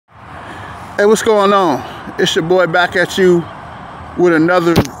Hey, what's going on? It's your boy back at you with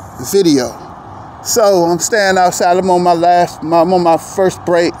another video. So I'm staying outside. I'm on my first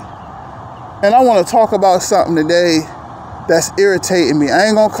break, and I want to talk about something today that's irritating me. I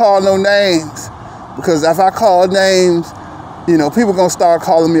ain't gonna call no names, because if I call names, you know, people gonna start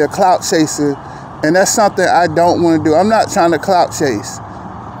calling me a clout chaser, and that's something I don't want to do. I'm not trying to clout chase.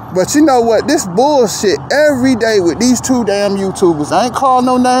 But you know what? This bullshit every day with these two damn YouTubers. I ain't calling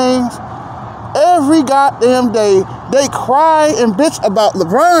no names. Every goddamn day, they cry and bitch about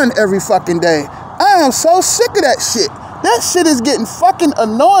LeBron every fucking day. I am so sick of that shit. That shit is getting fucking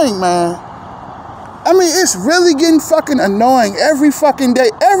annoying, man. I mean, it's really getting fucking annoying every fucking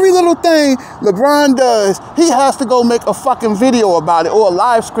day. Every little thing LeBron does, he has to go make a fucking video about it or a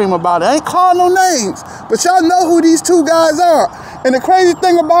live stream about it. I ain't calling no names, but y'all know who these two guys are. And the crazy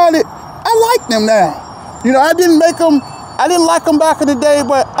thing about it, I like them now. You know, I didn't like them back in the day,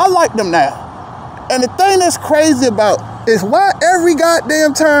 but I like them now. And the thing that's crazy about is why every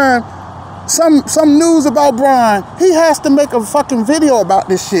goddamn time some news about Bron, he has to make a fucking video about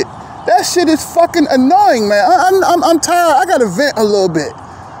this shit. That shit is fucking annoying, man. I'm tired. I gotta vent a little bit.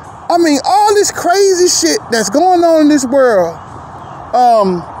 I mean, all this crazy shit that's going on in this world.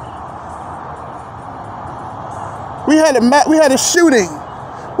 We had a shooting.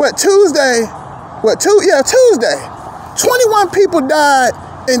 Tuesday. 21 people died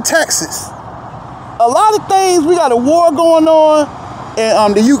in Texas. A lot of things. We got a war going on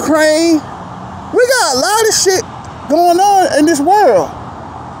in the Ukraine. We got a lot of shit going on in this world.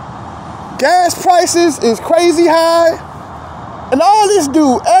 Gas prices is crazy high. And all this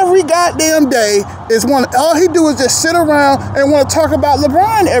dude every goddamn day all he do is just sit around and want to talk about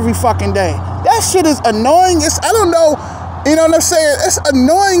LeBron every fucking day. That shit is annoying. I don't know, you know what I'm saying? It's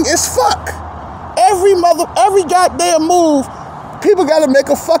annoying as fuck. Every goddamn move, people gotta make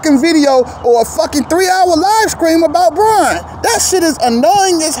a fucking video or a fucking 3-hour live stream about Bron. That shit is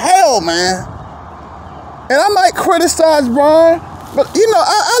annoying as hell, man. And I might criticize Bron, but you know,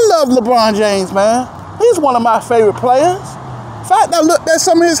 I love LeBron James, man. He's one of my favorite players. In fact, I looked at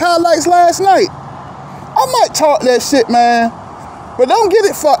some of his highlights last night. I might talk that shit, man. But don't get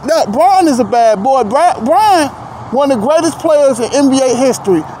it fucked up. Bron is a bad boy. Bron, one of the greatest players in NBA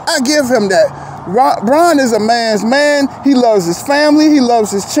history. I give him that. Bron is a man's man. He loves his family. He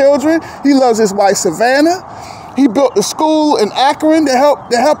loves his children. He loves his wife, Savannah. He built a school in Akron to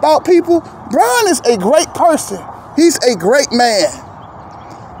help out people. Bron is a great person. He's a great man.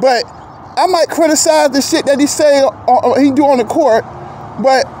 But I might criticize the shit that he do on the court.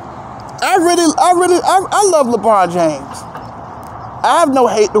 But I love LeBron James. I have no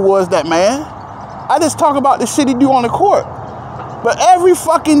hate towards that man. I just talk about the shit he do on the court. But every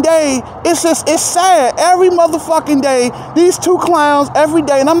fucking day, it's sad. Every motherfucking day, these two clowns every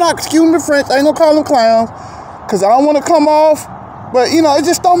day, and I'm not excusing the French, I ain't gonna call them clowns, because I don't want to come off, but you know, it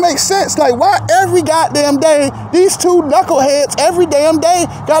just don't make sense. Like, why every goddamn day, these two knuckleheads every damn day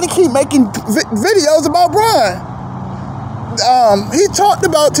gotta keep making videos about Bron? He talked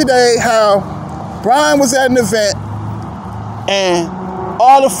about today how Bron was at an event, and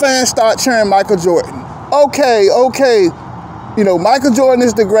all the fans start cheering Michael Jordan. Okay. You know, Michael Jordan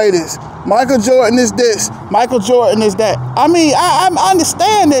is the greatest. Michael Jordan is this. Michael Jordan is that. I mean, I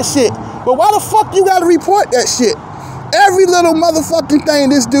understand that shit. But why the fuck you gotta report that shit? Every little motherfucking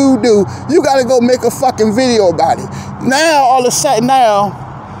thing this dude do, you gotta go make a fucking video about it. Now, all of a sudden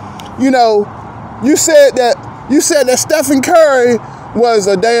you know, you said that Stephen Curry was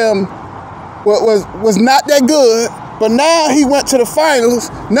a damn, was not that good. But now he went to the finals.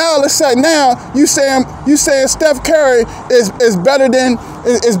 Now all of a sudden, you saying Steph Curry is better than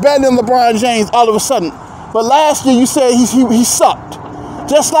LeBron James all of a sudden. But last year you said he sucked.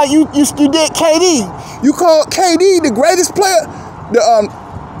 Just like you did KD. You called KD the greatest player,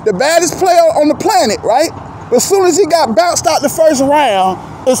 the baddest player on the planet, right? But as soon as he got bounced out the first round,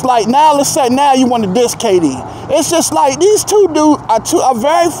 it's like now all of a sudden you want to diss KD. It's just like these two dudes are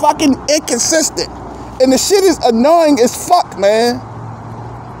very fucking inconsistent. And the shit is annoying as fuck, man.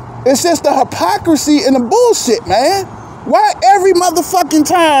 It's just the hypocrisy and the bullshit, man. Why every motherfucking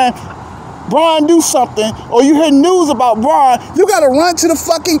time Bron do something or you hear news about Bron, you gotta run to the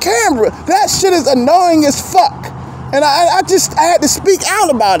fucking camera? That shit is annoying as fuck. And I had to speak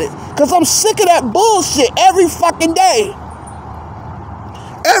out about it, because I'm sick of that bullshit every fucking day.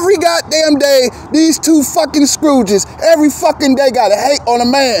 Every goddamn day, these two fucking Scrooges, every fucking day gotta hate on a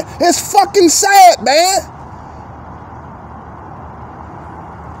man. It's fucking sad, man.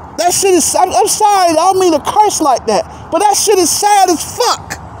 That shit is, I'm sorry, I don't mean to curse like that, but that shit is sad as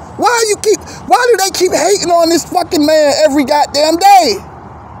fuck. Why do they keep hating on this fucking man every goddamn day?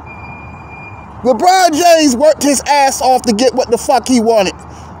 LeBron James worked his ass off to get what the fuck he wanted.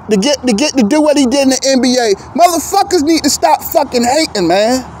 To do what he did in the NBA. Motherfuckers need to stop fucking hating,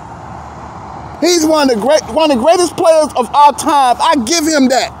 man. He's one of the greatest players of our time. I give him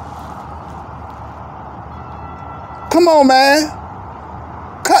that. Come on, man.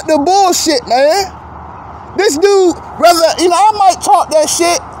 Cut the bullshit, man. This dude, I might talk that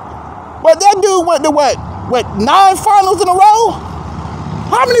shit, but that dude went to what, 9 finals in a row?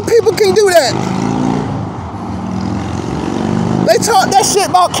 How many people can do that? They talk that shit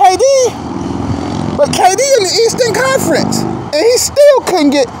about KD, but KD in the Eastern Conference, and he still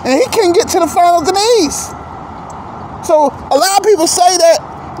couldn't get to the finals in the East. So a lot of people say that,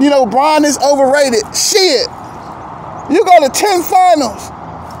 Bron is overrated. Shit. You go to 10 finals.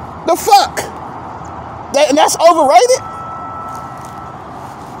 The fuck? That's overrated?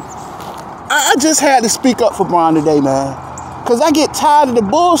 I just had to speak up for Bron today, man. Because I get tired of the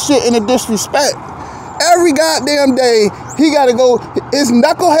bullshit and the disrespect. Every goddamn day, he got to go, his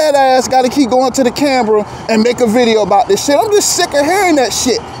knucklehead ass got to keep going to the camera and make a video about this shit. I'm just sick of hearing that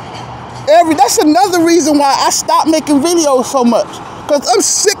shit. That's another reason why I stopped making videos so much. Because I'm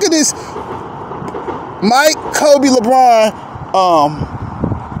sick of this Mike, Kobe, LeBron,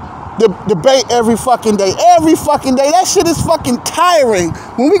 the debate every fucking day. Every fucking day. That shit is fucking tiring.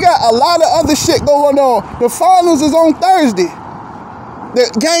 When we got a lot of other shit going on. The finals is on Thursday. The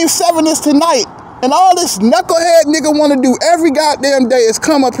game 7 is tonight. And all this knucklehead nigga want to do every goddamn day is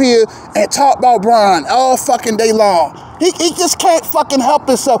come up here and talk about Bron all fucking day long. He just can't fucking help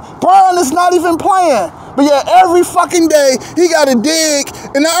himself. Bron is not even playing. But yeah, every fucking day he got to dig.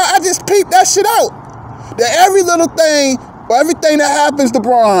 And I just peep that shit out. That every little thing, or everything that happens to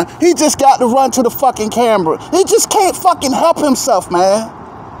Bron, he just got to run to the fucking camera. He just can't fucking help himself, man.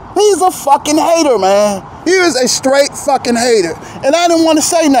 He's a fucking hater, man. He is a straight fucking hater. And I didn't want to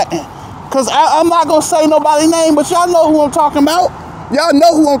say nothing. Because I'm not going to say nobody's name, but y'all know who I'm talking about. Y'all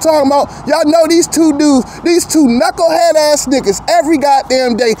know who I'm talking about. Y'all know these two dudes, these two knucklehead ass niggas every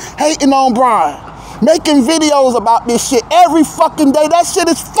goddamn day hating on Bron. Making videos about this shit every fucking day. That shit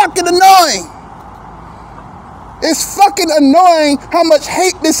is fucking annoying. It's fucking annoying how much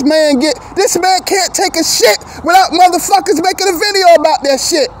hate this man get. This man can't take a shit without motherfuckers making a video about that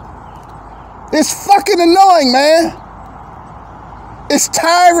shit. It's fucking annoying, man. It's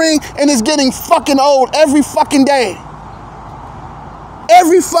tiring and it's getting fucking old every fucking day.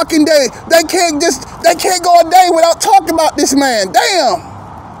 Every fucking day. They can't go a day without talking about this man. Damn.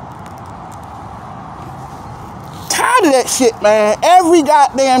 Tired of that shit, man. Every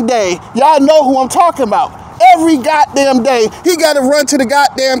goddamn day. Y'all know who I'm talking about. Every goddamn day, he got to run to the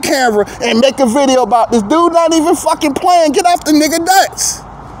goddamn camera and make a video about this dude not even fucking playing. Get off the nigga nuts.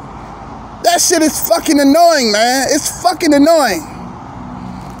 That shit is fucking annoying, man. It's fucking annoying.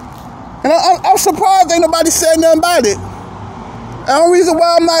 And I'm surprised ain't nobody said nothing about it. The only reason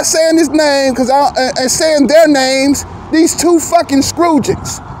why I'm not saying his name and saying their names, these two fucking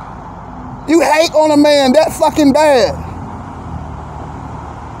Scrooges. You hate on a man that fucking bad.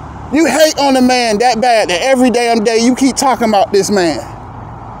 You hate on a man that bad that every damn day you keep talking about this man.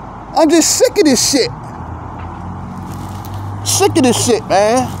 I'm just sick of this shit. Sick of this shit,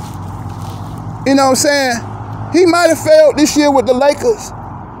 man. You know what I'm saying? He might have failed this year with the Lakers,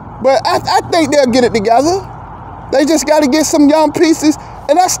 but I think they'll get it together. They just got to get some young pieces,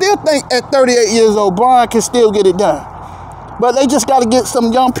 and I still think at 38 years old, Bron can still get it done. But they just got to get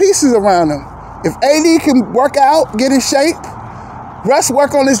some young pieces around him. If AD can work out, get in shape, Russ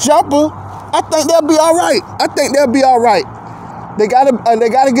work on his jumper, I think they'll be all right. I think they'll be all right. They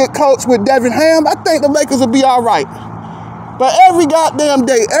gotta get coached with Devin Ham. I think the Lakers will be all right. But every goddamn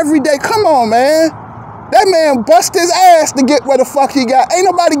day, come on, man. That man bust his ass to get where the fuck he got. Ain't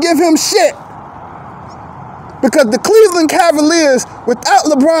nobody give him shit. Because the Cleveland Cavaliers, without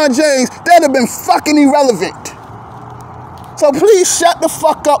LeBron James, they'd have been fucking irrelevant. So please shut the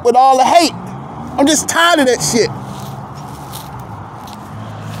fuck up with all the hate. I'm just tired of that shit.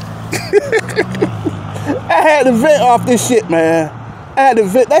 I had to vent off this shit, man. I had to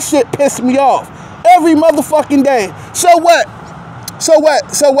vent. That shit pissed me off every motherfucking day. So what? So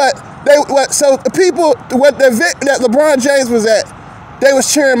the people the event that LeBron James was at, they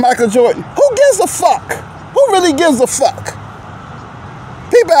was cheering Michael Jordan. Who gives a fuck? Who really gives a fuck?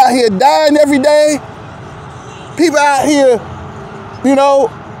 People out here dying every day. People out here,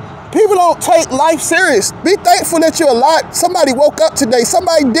 people don't take life serious. Be thankful that you're alive. Somebody woke up today.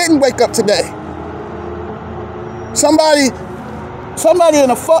 Somebody didn't wake up today. Somebody in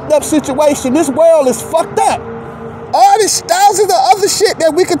a fucked up situation. This world is fucked up. All these thousands of other shit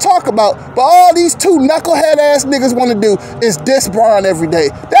that we could talk about, but all these two knucklehead ass niggas want to do is diss Bron every day.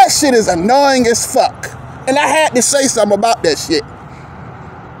 That shit is annoying as fuck. And I had to say something about that shit.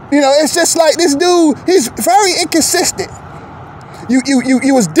 You know, it's just like this dude, he's very inconsistent.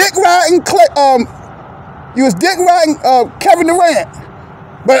 You was dick riding Kevin Durant,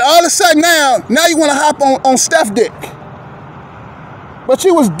 but all of a sudden now you want to hop on Steph dick. But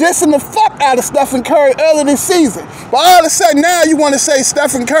you was dissing the fuck out of Stephen Curry earlier this season. But all of a sudden now you want to say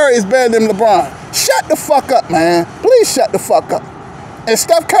Stephen Curry is better than LeBron. Shut the fuck up, man. Please shut the fuck up. And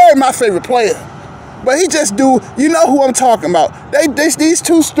Steph Curry, my favorite player. But he just do, you know who I'm talking about. These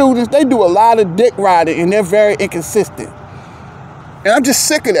two students, they do a lot of dick riding and they're very inconsistent. And I'm just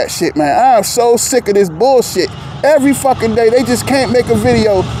sick of that shit, man. I'm so sick of this bullshit. Every fucking day, they just can't make a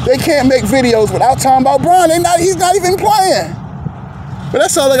video. They can't make videos without talking about Bron. He's not even playing. But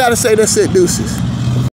that's all I gotta say. That's it, deuces.